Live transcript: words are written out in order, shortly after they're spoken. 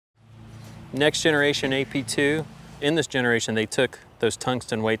Next generation AP2, in this generation, they took those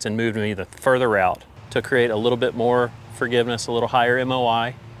tungsten weights and moved me the further out to create a little bit more forgiveness, a little higher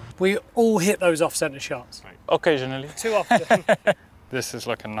MOI. We all hit those off-center shots. Right. Occasionally. Too often. This is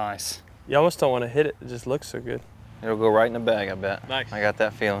looking nice. You almost don't want to hit it. It just looks so good. It'll go right in the bag, I bet. Nice. I got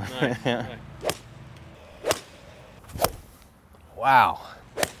that feeling. Nice. Nice. Wow.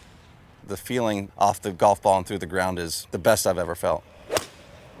 The feeling off the golf ball and through the ground is the best I've ever felt.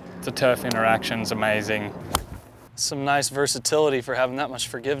 The turf interaction's amazing. Some nice versatility for having that much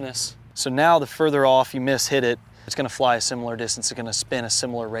forgiveness. So now the further off you miss hit it, it's going to fly a similar distance, it's going to spin a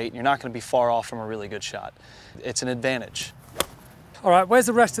similar rate, and you're not going to be far off from a really good shot. It's an advantage. All right, where's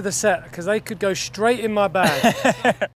the rest of the set? Because they could go straight in my bag.